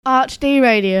ArchD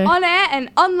Radio. On air and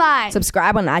online.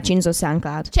 Subscribe on iTunes or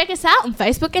SoundCloud. Check us out on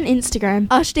Facebook and Instagram.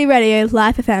 ArchD Radio,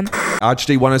 Life FM.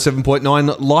 ArchD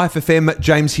 107.9 Life FM.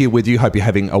 James here with you. Hope you're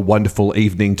having a wonderful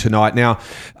evening tonight. Now,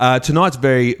 tonight's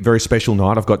very, very special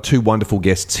night. I've got two wonderful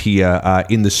guests here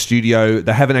in the studio.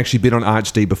 They haven't actually been on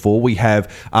ArchD before. We have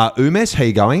Umes. How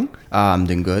you going? I'm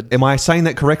doing good. Am I saying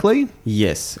that correctly?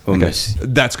 Yes, Umes. Okay.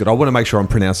 That's good. I want to make sure I'm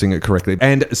pronouncing it correctly.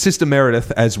 And Sister Meredith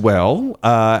as well.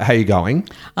 How you going?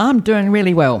 I'm doing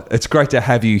really well. It's great to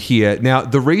have you here. Now,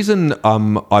 the reason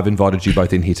I've invited you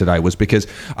both in here today was because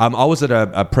I was at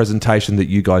a presentation that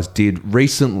you guys did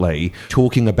recently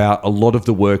talking about a lot of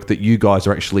the work that you guys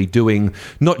are actually doing,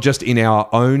 not just in our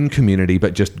own community,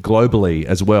 but just globally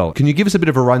as well. Can you give us a bit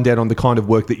of a rundown on the kind of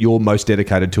work that you're most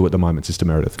dedicated to at the moment, Sister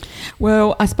Meredith?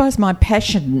 Well, I suppose my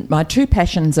two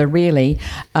passions are really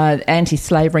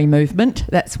anti-slavery movement.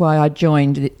 That's why I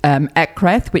joined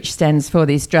ACRATH, which stands for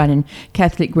the Australian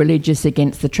Catholic Religious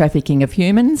Against the Trafficking of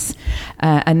Humans,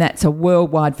 and that's a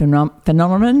worldwide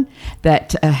phenomenon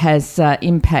that has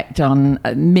impact on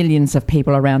millions of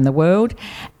people around the world.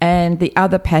 And the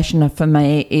other passion for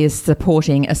me is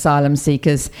supporting asylum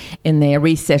seekers in their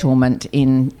resettlement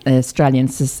in the Australian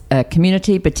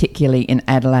community, particularly in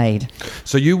Adelaide.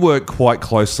 So you work quite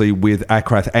closely with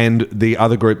ACRATH and the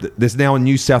other group. There's now a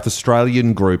new South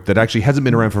Australian group that actually hasn't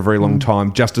been around for a very long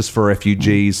time, Justice for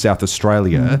Refugees South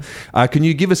Australia. Can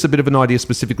you give us a bit of an idea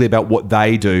specifically about what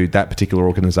they do, that particular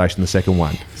organisation, the second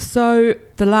one? So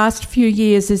the last few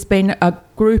years there's been a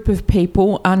group of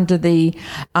people under the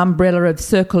umbrella of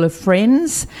Circle of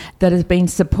Friends that has been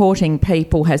supporting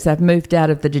people as they've moved out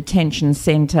of the detention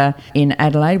centre in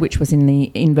Adelaide, which was in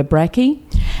the Inverbrackie.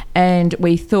 And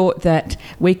we thought that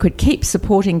we could keep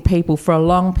supporting people for a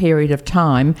long period of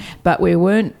time, but we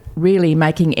weren't really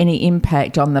making any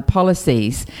impact on the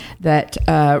policies that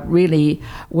really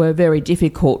were very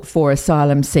difficult for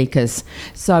asylum seekers.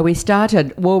 So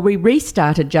we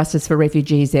restarted Justice for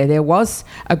Refugees there. There was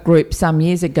a group some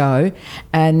years ago,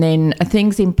 and then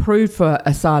things improved for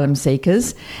asylum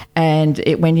seekers and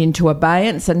it went into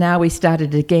abeyance, and now we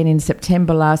started again in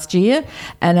September last year,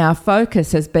 and our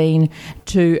focus has been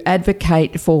to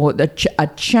advocate for a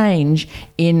change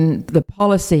in the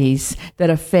policies that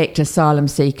affect asylum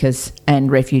seekers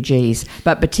and refugees,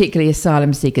 but particularly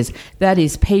asylum seekers. That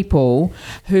is people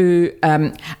who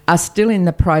are still in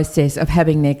the process of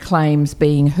having their claims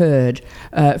being heard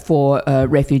for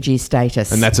refugee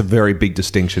status. And that's a very big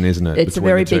distinction, isn't it? It's a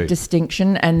very big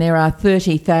distinction, and there are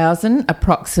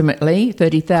approximately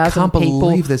 30,000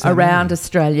 people around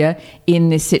Australia in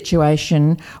this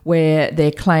situation where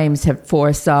their claims for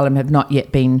asylum have not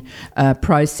yet been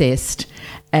processed.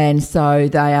 And so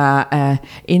they are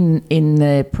in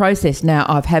the process now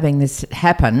of having this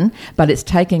happen, but it's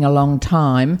taking a long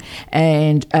time.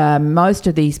 And most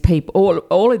of these people,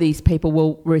 all of these people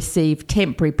will receive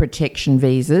temporary protection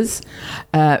visas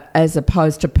as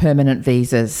opposed to permanent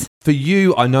visas. For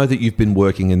you, I know that you've been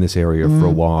working in this area for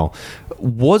a while.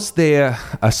 Was there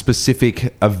a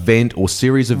specific event or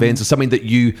series of events or something that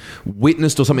you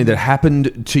witnessed or something that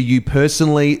happened to you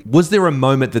personally? Was there a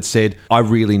moment that said, I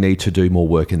really need to do more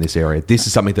work in this area? This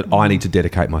is something that I need to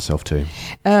dedicate myself to.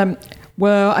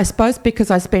 Well, I suppose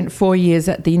because I spent 4 years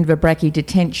at the Inverbrackie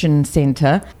Detention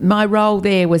Centre, my role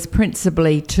there was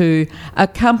principally to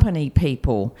accompany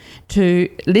people, to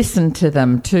listen to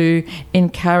them, to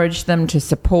encourage them, to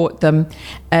support them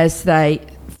as they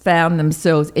found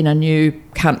themselves in a new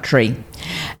country.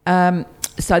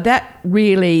 So that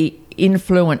really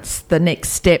influenced the next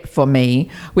step for me,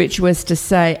 which was to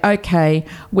say, okay,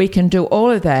 we can do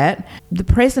all of that. The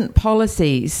present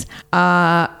policies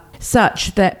are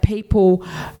such that people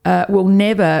will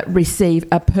never receive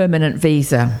a permanent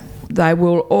visa. They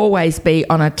will always be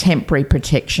on a temporary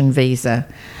protection visa.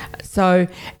 So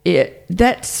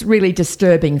that's really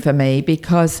disturbing for me,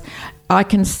 because I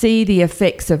can see the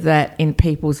effects of that in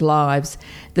people's lives,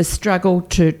 the struggle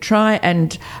to try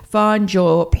and find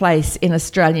your place in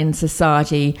Australian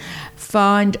society,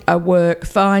 find a work,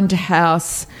 find a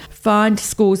house, find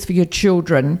schools for your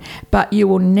children, but you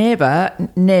will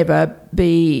never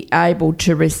be able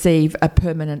to receive a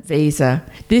permanent visa.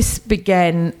 This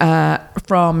began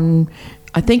from,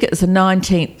 I think it was the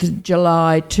 19th of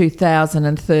July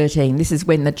 2013. This is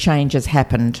when the changes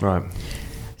happened. Right.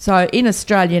 So in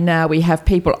Australia now we have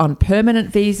people on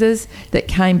permanent visas that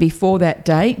came before that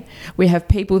date. We have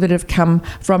people that have come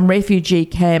from refugee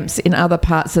camps in other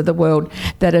parts of the world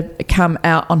that have come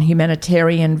out on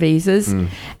humanitarian visas.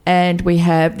 And we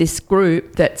have this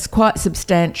group that's quite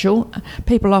substantial.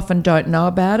 People often don't know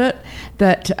about it,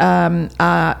 that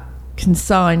are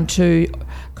consigned to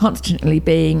constantly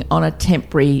being on a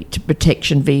temporary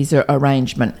protection visa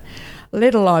arrangement,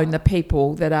 let alone the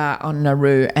people that are on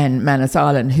Nauru and Manus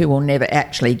Island who will never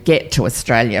actually get to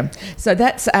Australia. So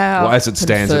that's our Well, as it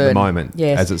stands at the concern. moment.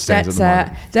 Yes, As it stands at the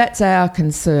moment. That's our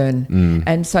concern.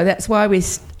 And so that's why we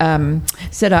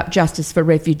set up Justice for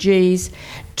Refugees,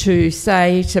 to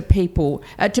say to people,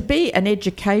 to be an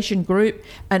education group,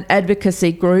 an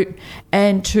advocacy group,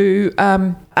 and to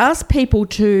ask people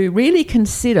to really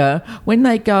consider when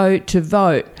they go to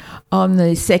vote on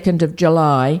the 2nd of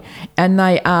July and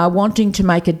they are wanting to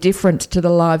make a difference to the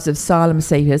lives of asylum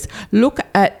seekers, look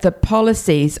at the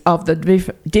policies of the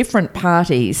different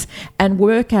parties and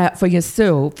work out for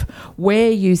yourself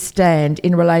where you stand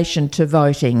in relation to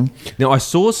voting. Now, I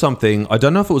saw something, I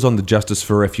don't know if it was on the Justice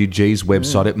for Refugees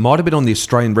website, it might have been on the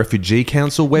Australian Refugee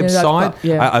Council website.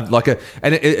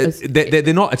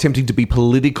 They're not attempting to be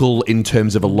political in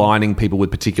terms of aligning people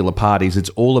with particular parties. It's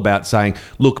all about saying,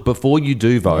 look, before you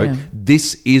do vote,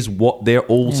 this is what they're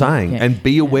all saying, and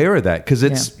be aware of that, because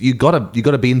it's you got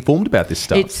to be informed about this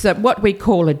stuff. It's what we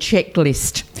call a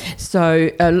checklist. So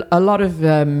a lot of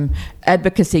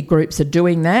advocacy groups are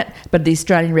doing that, but the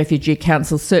Australian Refugee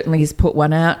Council certainly has put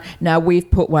one out. Now, we've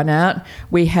put one out.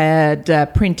 We had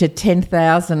printed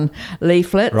 10,000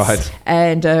 leaflets, right,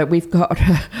 and we've got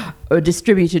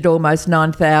distributed almost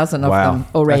 9,000 of them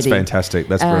already. That's fantastic.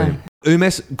 That's brilliant.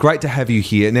 Umes, great to have you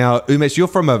here. Now, Umes, you're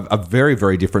from a very,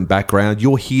 very different background.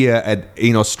 You're here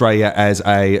in Australia as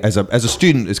a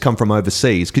student who's come from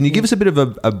overseas. Can you give us a bit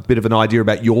of an idea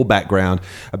about your background,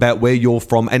 about where you're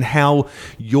from, and how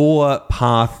your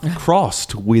path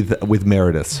crossed with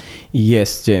Meredith's?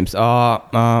 Yes, James.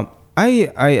 I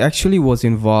actually was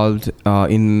involved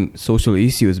in social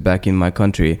issues back in my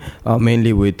country,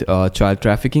 mainly with child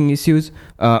trafficking issues.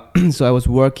 So I was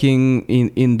working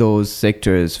in those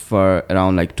sectors for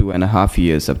around like 2.5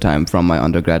 years of time from my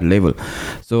undergrad level.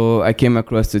 So I came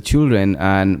across the children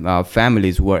and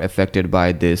families who were affected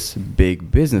by this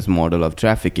big business model of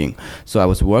trafficking. So I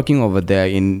was working over there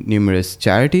in numerous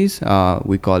charities.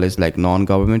 We call it like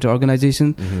non-government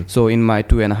organizations. Mm-hmm. So in my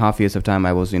 2.5 years of time,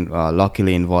 I was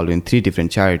luckily involved in 3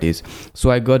 different charities.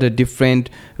 So I got a different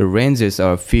ranges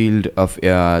or field of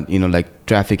like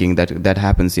trafficking that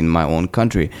happens in my own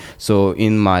country. So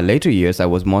in my later years, I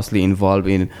was mostly involved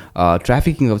in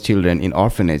trafficking of children in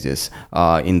orphanages,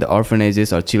 in the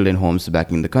orphanages or children homes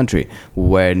back in the country,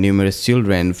 where numerous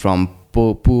children from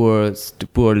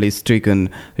poorly stricken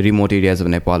remote areas of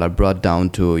Nepal are brought down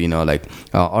to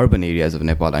urban areas of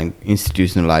Nepal and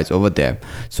institutionalized over there.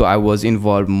 So I was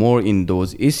involved more in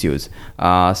those issues.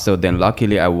 So then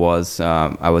luckily I was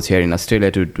here in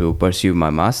Australia to pursue my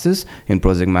master's in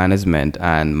project management,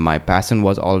 and my passion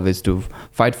was always to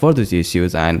fight for those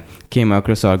issues, and came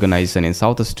across an organization in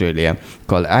South Australia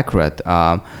called ACRAT.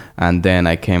 And then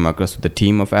I came across the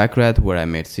team of ACRAT, where I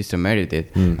met Sister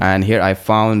Meredith. And here I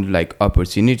found like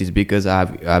opportunities, because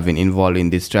I've been involved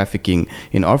in this trafficking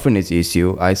in orphanage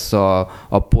issue. I saw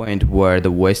a point where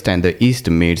the West and the East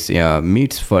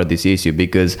meets for this issue,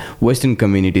 because Western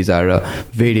communities are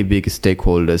very big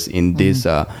stakeholders in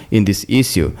this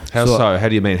issue. How so? How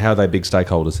do you mean? How are they big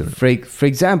stakeholders in it? For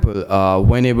example,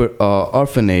 whenever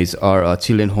orphanage or a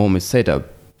children home is set up,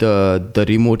 the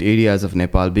remote areas of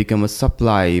Nepal become a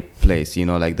supply place.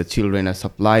 Like the children are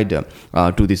supplied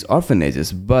to these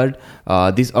orphanages, but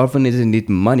these orphanages need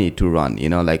money to run.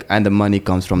 And the money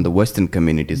comes from the Western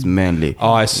communities mainly.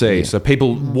 Oh, I see. Yeah. So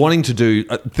people wanting to do,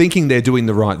 thinking they're doing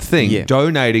the right thing,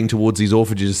 donating towards these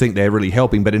orphanages, think they're really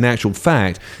helping, but in actual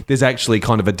fact, there's actually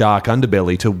kind of a dark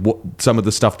underbelly to some of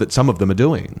the stuff that some of them are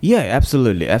doing. Yeah,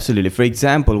 absolutely. For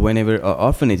example, whenever an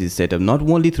orphanage is set up, not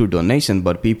only through donation,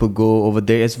 but people go over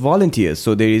there as volunteers.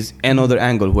 So there is another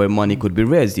angle where money could be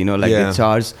raised. They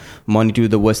charge money to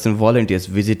the Western volunteers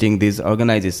visiting this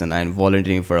organization and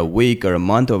volunteering for a week or a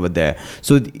month over there.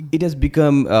 So it has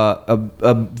become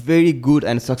a very good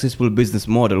and successful business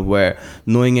model, where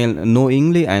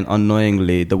knowingly and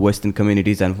unknowingly the Western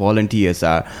communities and volunteers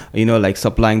are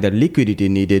supplying that liquidity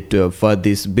needed for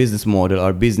this business model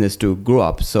or business to grow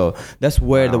up. So that's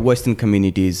where the Western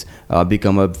communities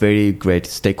become a very great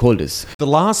stakeholders. The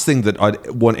last thing that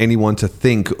I'd want anyone to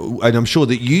think, and I'm sure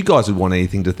that you guys would want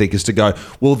anything to think, is to go,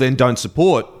 well, then don't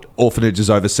support orphanages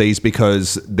overseas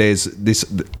because there's this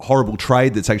horrible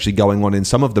trade that's actually going on in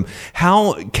some of them.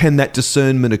 How can that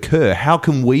discernment occur? How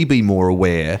can we be more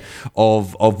aware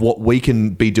of what we can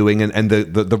be doing and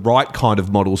the right kind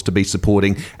of models to be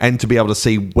supporting and to be able to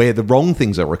see where the wrong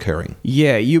things are occurring?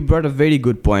 Yeah, you brought a very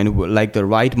good point. Like the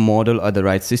right model or the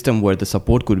right system where the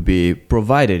support could be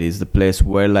provided is the place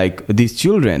where like these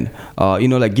children,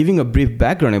 like giving a brief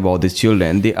background about these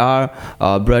children, they are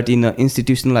brought in an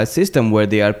institutionalized system where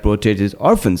they are portrayed as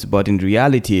orphans. But in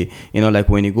reality, like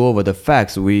when you go over the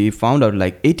facts, we found out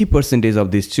like 80%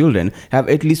 of these children have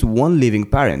at least one living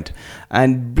parent.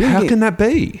 And how can that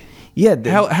be? Yeah.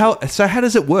 How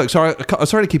does it work? Sorry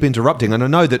to keep interrupting. And I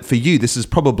know that for you, this is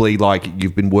probably like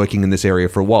you've been working in this area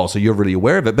for a while, so you're really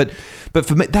aware of it. But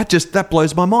for me, that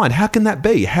blows my mind. How can that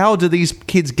be? How do these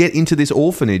kids get into this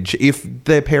orphanage if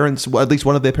their parents, well, at least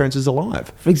one of their parents, is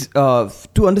alive?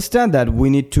 To understand that, we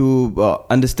need to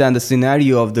understand the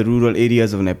scenario of the rural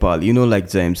areas of Nepal. Like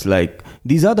James, like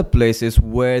these are the places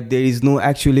where there is no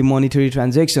actually monetary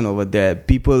transaction over there.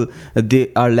 People, they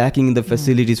are lacking in the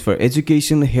facilities for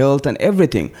education, health, and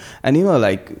everything. And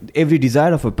like every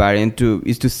desire of a parent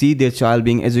is to see their child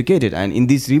being educated. And in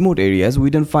these remote areas, we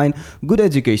don't find good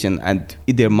education. And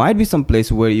there might be some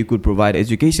place where you could provide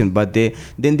education, but they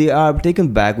are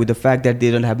taken back with the fact that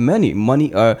they don't have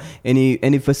money or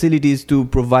any facilities to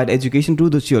provide education to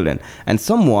the children. And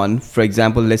someone, for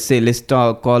example, let's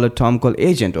call a term called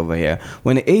agent over here.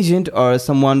 When an agent or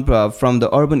someone from the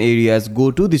urban areas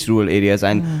go to these rural areas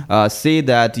and say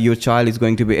that your child is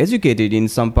going to be educated in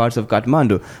some parts of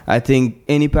Kathmandu, I think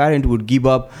any parent would give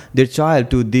up their child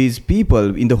to these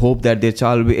people in the hope that their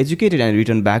child will be educated and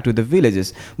return back to the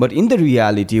villages. But in the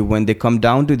reality, when they come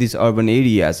down to these urban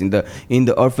areas, in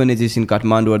the orphanages in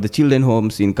Kathmandu or the children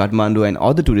homes in Kathmandu and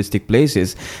other touristic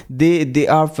places, they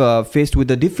are faced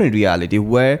with a different reality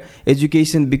where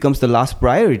education becomes the last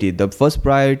priority. The first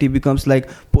priority becomes like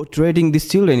portraying these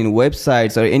children in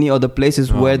websites or any other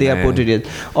places where they are portrayed as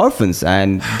orphans,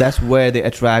 and that's where they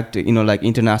attract like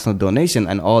international donation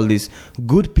and all these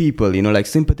good people, like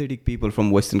sympathetic people from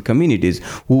Western communities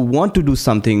who want to do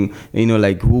something,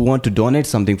 like who want to donate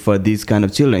something for these kind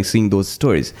of children, seeing those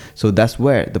stories. So that's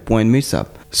where the point meets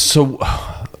up. So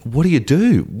what do you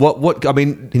do? What I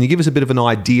mean, can you give us a bit of an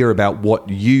idea about what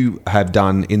you have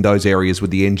done in those areas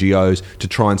with the NGOs to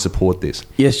try and support this?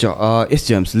 Yes, sure. Yes,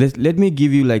 James. Let me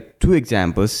give you like two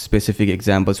examples, specific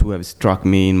examples who have struck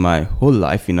me in my whole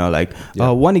life.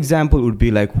 One example would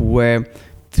be like where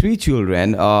 3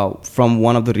 children from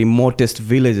one of the remotest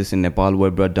villages in Nepal were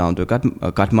brought down to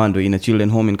Kathmandu in a children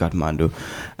home in Kathmandu.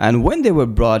 And when they were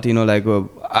brought,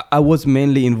 I was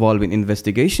mainly involved in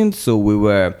investigations. So we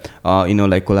were,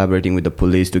 collaborating with the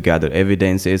police to gather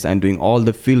evidences and doing all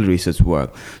the field research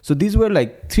work. So these were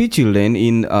like 3 children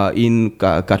in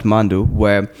Kathmandu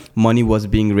where money was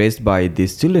being raised by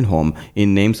this children home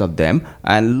in names of them.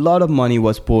 And a lot of money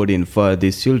was poured in for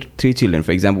these 3 children.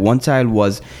 For example, one child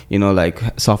was,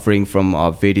 suffering from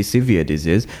a very severe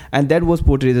disease, and that was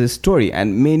portrayed as a story,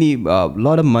 and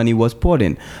lot of money was poured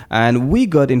in. And we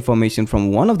got information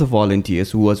from one of the volunteers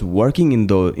who was working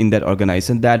in that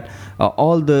organization that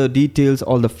all the details,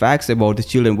 all the facts about the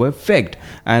children were faked,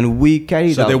 and we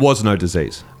carried out. So there was no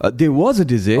disease? There was a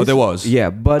disease. Oh, there was? Yeah,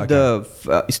 but the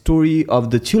story of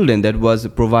the children that was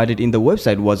provided in the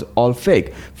website was all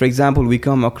fake. For example, we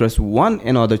come across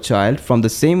another child from the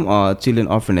same children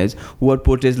orphanage who was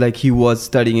portrayed like he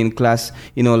was studying in class,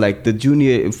 like the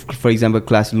junior, for example,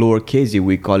 class lower KG,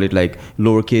 we call it like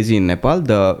lower KG in Nepal,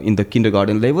 in the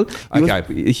kindergarten level.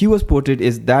 He was portrayed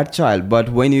as that child, but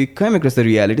when you come across the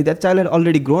reality, that child had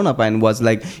already grown up and was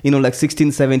like, like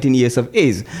 16, 17 years of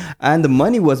age. And the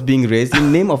money was being raised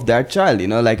in name of that child,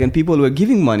 and people were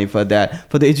giving money for the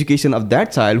education of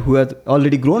that child who had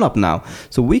already grown up now.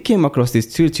 So we came across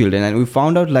these 3 children and we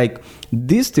found out like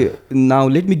now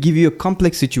let me give you a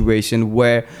complex situation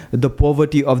where the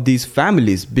poverty of these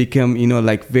families become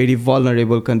like very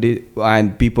vulnerable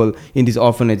and people in these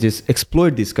orphanages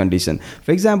exploit this condition.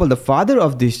 For example, the father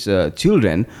of these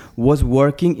children was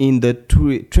working in the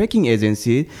trekking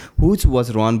agency which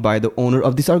was run by the owner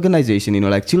of this organization,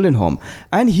 like children home,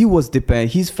 and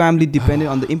his family depended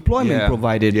on the employment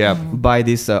provided by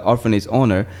this orphanage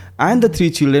owner. and the 3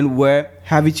 children were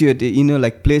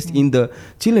habituated, placed in the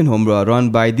children home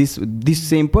run by this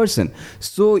same person.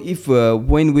 So if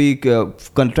when we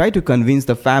try to convince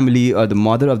the family or the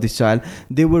mother of this child,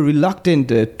 they were reluctant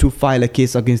to file a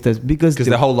case against us because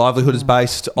their whole livelihood is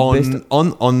based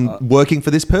on working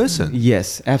for this person.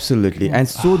 Yes, absolutely. And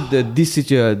so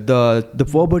the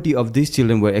poverty of these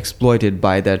children were exploited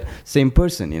by that same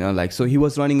person. So he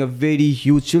was running a very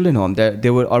huge children home.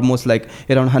 There were almost like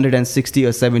around 160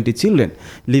 or 70 children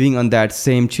living on that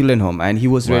same children home, and he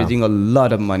was raising a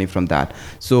lot of money from that.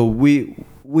 So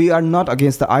we are not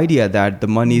against the idea that the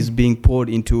money is being poured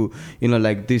into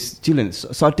these children.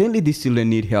 Certainly these children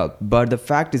need help, but the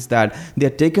fact is that they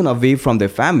are taken away from their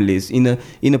families in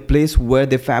a place where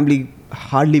their family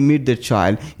hardly meet their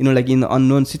child, in an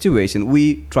unknown situation.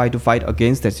 We try to fight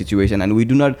against that situation, and we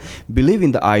do not believe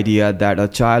in the idea that a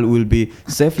child will be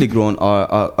safely grown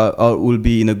or will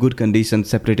be in a good condition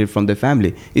separated from the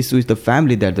family. It's with the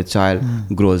family that the child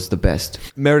grows the best.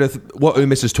 Meredith, what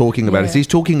Umis is talking about is he's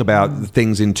talking about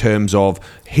things in terms of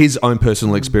his own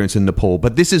personal experience in Nepal,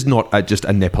 but this is not just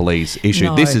a Nepalese issue.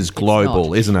 No, this is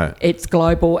global, isn't it? It's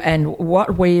global, and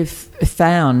what we've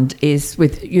found is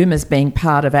with Umis being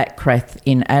part of ACREF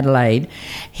in Adelaide,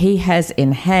 he has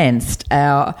enhanced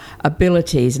our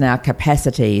abilities and our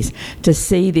capacities to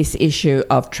see this issue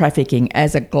of trafficking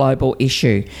as a global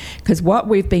issue. Because what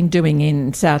we've been doing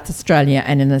in South Australia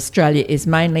and in Australia is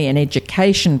mainly an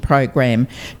education program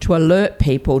to alert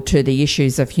people to the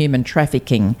issues of human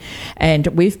trafficking. And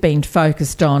we've been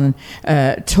focused on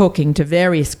talking to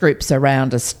various groups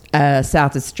around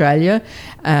South Australia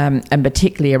and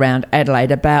particularly around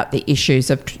Adelaide about the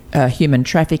issues of human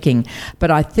trafficking.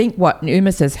 But I think what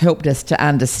UMIS has helped us to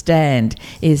understand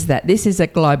is that this is a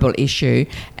global issue,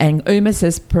 and UMIS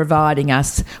is providing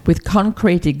us with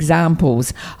concrete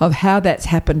examples of how that's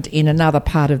happened in another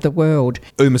part of the world.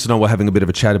 UMIS and I were having a bit of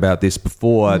a chat about this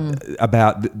before,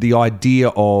 about the idea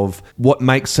of what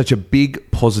makes such a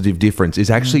big positive difference is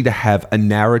actually to have a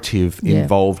narrative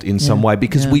involved in some way,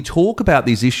 because we talk about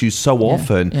these issues so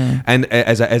often and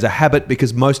as a habit,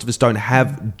 because most of us don't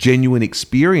have genuine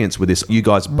experience with this. You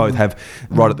guys both have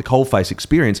right at the coalface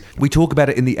experience. We talk about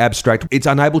it in the abstract. It's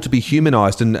unable to be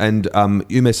humanized, and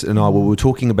Umis and I were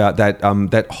talking about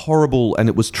that horrible, and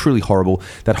it was truly horrible,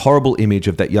 that horrible image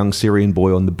of that young Syrian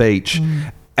boy on the beach.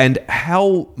 And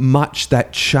how much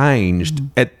that changed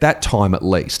at that time, at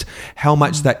least, how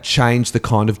much that changed the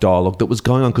kind of dialogue that was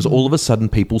going on, because all of a sudden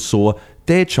people saw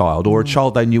their child or a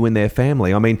child they knew in their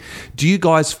family. I mean, do you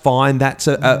guys find that's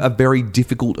a very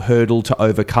difficult hurdle to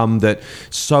overcome, that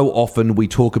so often we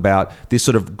talk about this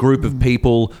sort of group of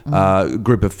people,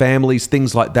 group of families,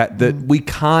 things like that, that we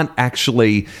can't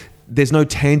actually... There's no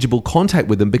tangible contact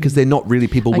with them because they're not really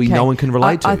people we know and can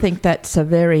relate to. I think that's a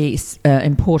very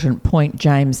important point,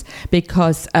 James,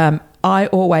 because I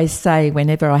always say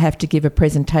whenever I have to give a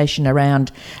presentation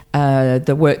around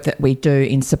the work that we do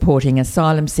in supporting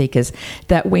asylum seekers,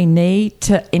 that we need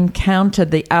to encounter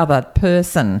the other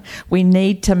person. We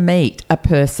need to meet a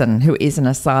person who is an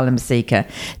asylum seeker.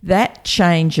 That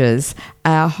changes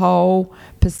our whole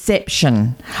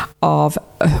perception of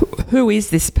who is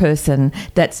this person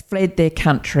that's fled their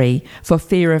country for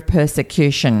fear of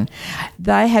persecution.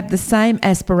 They have the same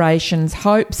aspirations,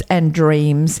 hopes and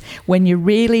dreams when you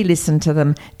really listen to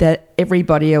them that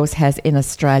everybody else has in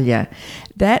Australia.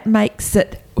 That makes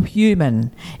it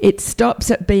human. It stops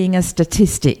it being a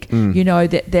statistic. You know,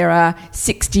 that there are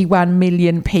 61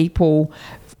 million people,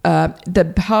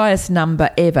 the highest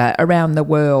number ever around the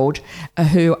world,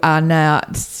 who are now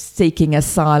seeking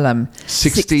asylum.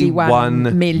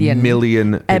 61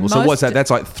 million people. So what's that? That's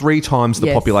like 3 times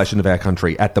the population of our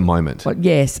country at the moment. Well,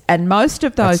 yes, and most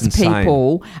of those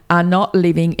people are not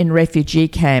living in refugee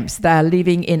camps. They are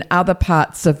living in other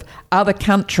parts of other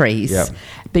countries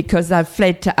because they've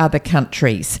fled to other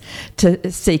countries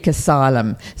to seek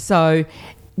asylum. So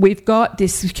we've got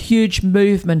this huge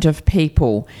movement of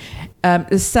people.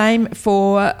 The same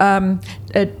for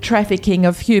trafficking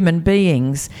of human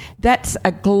beings. That's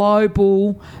a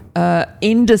global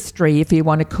industry, if you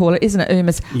want to call it, isn't it,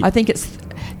 Umis? I think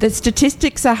the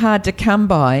statistics are hard to come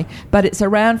by, but it's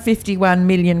around 51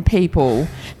 million people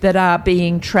that are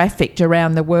being trafficked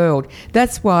around the world.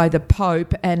 That's why the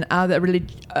Pope and other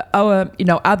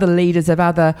other leaders of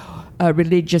other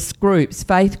religious groups,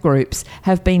 faith groups,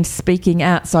 have been speaking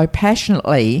out so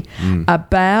passionately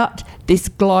about this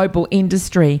global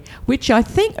industry, which I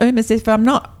think, Umis, if I'm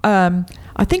not,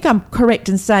 I think I'm correct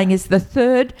in saying, is the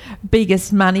third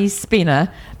biggest money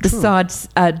spinner besides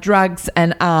drugs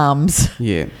and arms.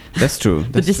 Yeah, that's true.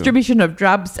 The distribution of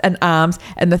drugs and arms.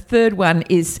 And the third one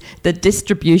is the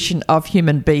distribution of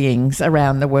human beings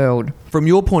around the world. From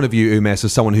your point of view, Umas,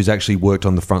 as someone who's actually worked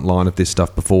on the front line of this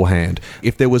stuff beforehand,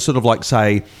 if there was sort of like,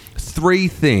 say, 3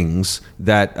 things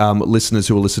that listeners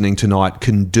who are listening tonight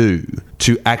can do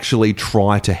to actually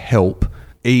try to help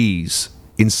ease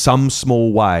in some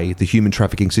small way the human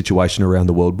trafficking situation around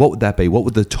the world, what would that be? What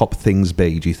would the top things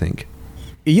be, do you think?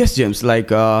 Yes, James, like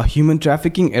human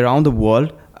trafficking around the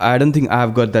world, I don't think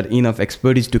I've got that enough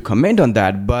expertise to comment on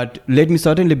that, but let me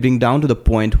certainly bring down to the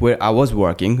point where I was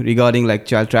working regarding like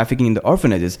child trafficking in the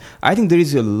orphanages. I think there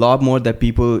is a lot more that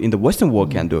people in the Western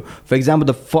world can do. For example,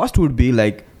 the first would be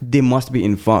like they must be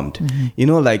informed. You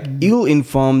know, like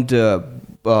ill-informed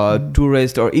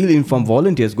tourists or ill-informed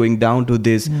volunteers going down to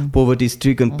these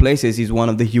poverty-stricken places is one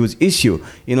of the huge issue.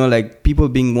 You know, like people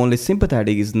being only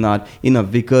sympathetic is not enough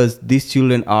because these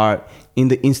children are in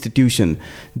the institution.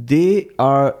 They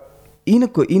are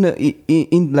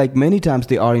in like many times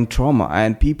they are in trauma,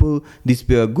 and people, these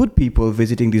good people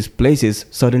visiting these places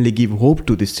certainly give hope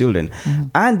to these children.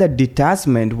 And that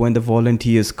detachment when the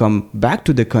volunteers come back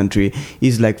to the country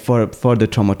is like further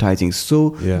traumatizing.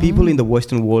 So people in the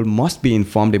Western world must be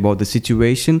informed about the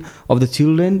situation of the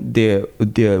children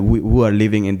who are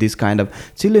living in this kind of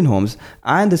children homes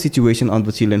and the situation on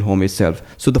the children home itself.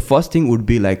 So the first thing would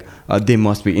be like they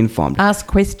must be informed. Ask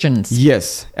questions.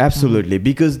 Yes, absolutely.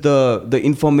 Because the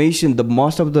information, the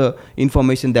most of the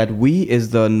information that we as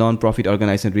the non-profit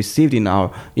organization received in our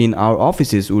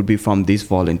offices would be from these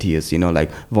volunteers, you know,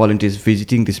 like volunteers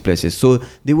visiting these places. So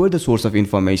they were the source of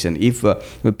information. If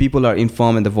people are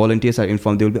informed and the volunteers are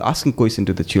informed, they will be asking questions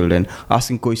to the children,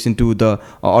 asking questions to the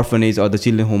orphanage or the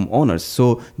children home owners.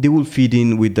 So they will feed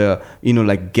in with the, you know,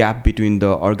 like gap between the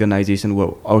organization who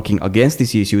are working against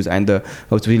these issues and the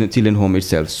children home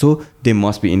itself. So they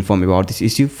must be informed about this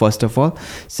issue, first of all.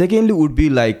 Secondly would be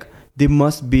like they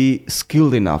must be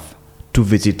skilled enough to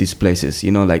visit these places.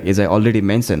 You know, like as I already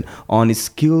mentioned,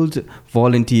 unskilled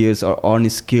volunteers or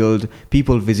unskilled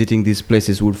people visiting these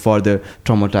places would further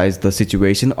traumatize the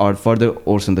situation or further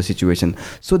worsen the situation.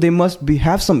 So they must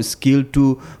have some skill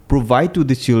to provide to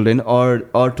the children or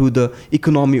to the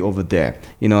economy over there,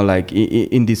 you know, like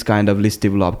in this kind of least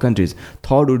developed countries.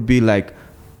 Third would be like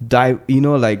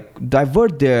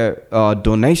divert their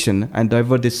donation and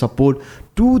divert their support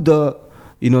to the,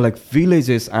 you know, like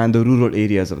villages and the rural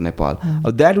areas of Nepal.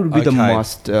 That would be the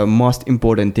most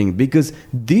important thing, because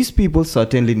these people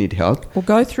certainly need help. Or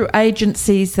go through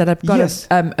agencies that have got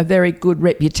a very good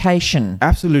reputation.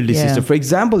 Absolutely, sister. For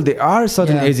example, there are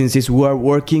certain agencies who are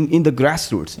working in the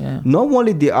grassroots. Not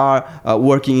only they are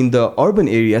working in the urban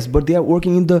areas, but they are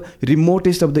working in the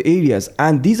remotest of the areas.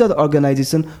 And these are the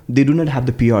organizations, they do not have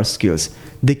the PR skills.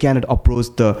 They cannot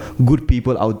approach the good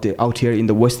people out here in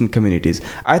the Western communities.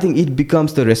 I think it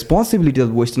becomes the responsibility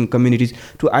of Western communities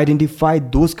to identify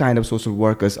those kind of social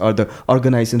workers or the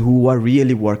organizations who are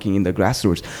really working in the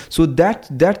grassroots. So that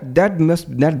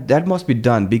must be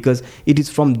done, because it is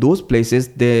from those places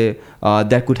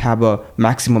that could have a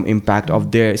maximum impact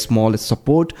of their smallest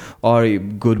support or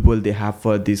goodwill they have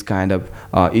for these kind of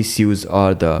issues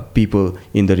or the people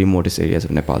in the remotest areas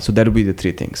of Nepal. So that would be the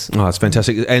 3 things. Oh, that's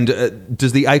fantastic. And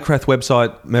does the ACRAF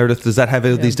website, Meredith, does that have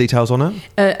these details on it?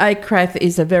 ACRAF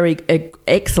is a very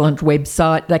excellent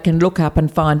website. They can look up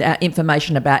and find out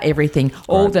information about everything,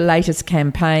 all the latest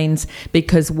campaigns,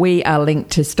 because we are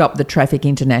linked to Stop the Traffic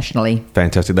internationally.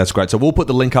 Fantastic. That's great. So we'll put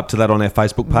the link up to that on our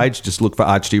Facebook page. Just look for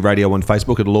RHD Radio on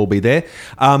Facebook. It'll all be there.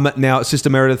 Now, Sister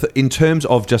Meredith, in terms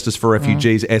of Justice for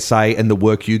Refugees SA and the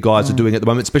work you guys are doing at the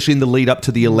moment, especially in the lead up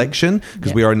to the election,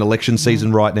 because we are in election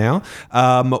season right now,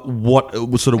 what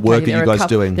sort of work are you guys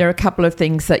doing? There are a couple of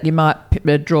things that you might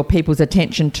draw people's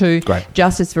attention to. Great.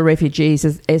 Justice for Refugees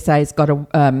SA has got a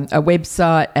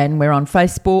website, and we're on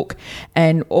Facebook,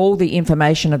 and all the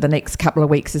information of the next couple of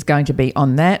weeks is going to be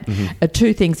on that.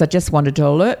 2 things I just wanted to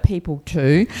alert people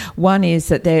to. One is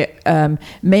that there are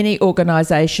many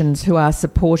organisations who are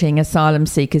supporting asylum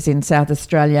seekers in South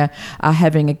Australia are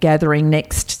having a gathering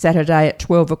next Saturday at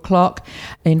 12 o'clock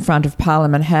in front of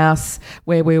Parliament House,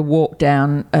 where we'll walk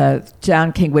down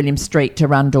King William Street to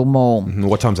Rundle Mall.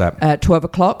 What time's that? 12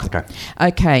 o'clock.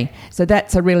 Okay, so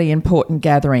that's a really important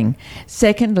gathering.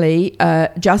 Secondly,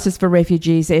 Justice for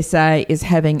Refugees SA is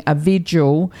having a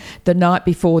vigil the night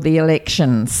before the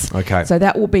elections. Okay. So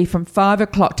that will be from 5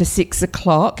 o'clock to 6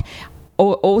 o'clock.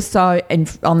 Also,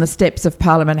 on the steps of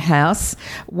Parliament House,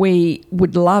 we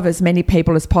would love as many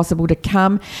people as possible to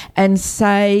come and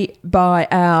say by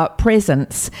our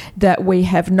presence that we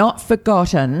have not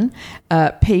forgotten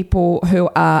people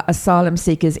who are asylum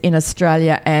seekers in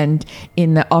Australia and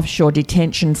in the offshore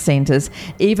detention centres,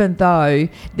 even though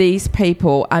these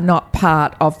people are not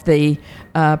part of the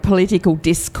political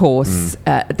discourse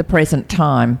at the present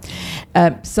time.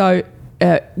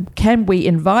 Can we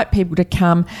invite people to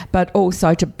come, but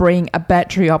also to bring a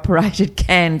battery-operated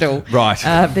candle?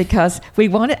 Right. Because we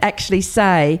want to actually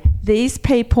say, these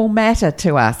people matter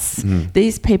to us.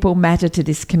 These people matter to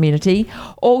this community.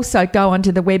 Also, go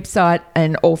onto the website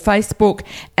or Facebook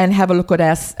and have a look at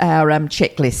our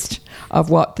checklist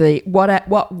of what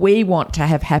we want to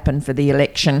have happen for the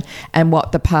election and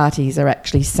what the parties are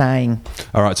actually saying.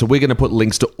 All right, so we're going to put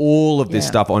links to all of this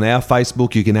stuff on our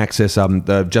Facebook. You can access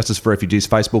the Justice for Refugees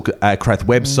Facebook, Krath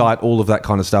website, all of that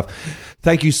kind of stuff.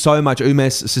 Thank you so much,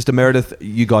 Umes, Sister Meredith.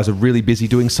 You guys are really busy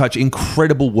doing such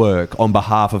incredible work on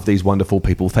behalf of these wonderful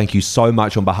people. Thank you so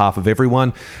much on behalf of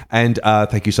everyone. And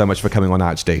thank you so much for coming on,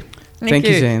 ArchD. Thank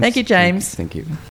you, James. Thank you, James. Thank you.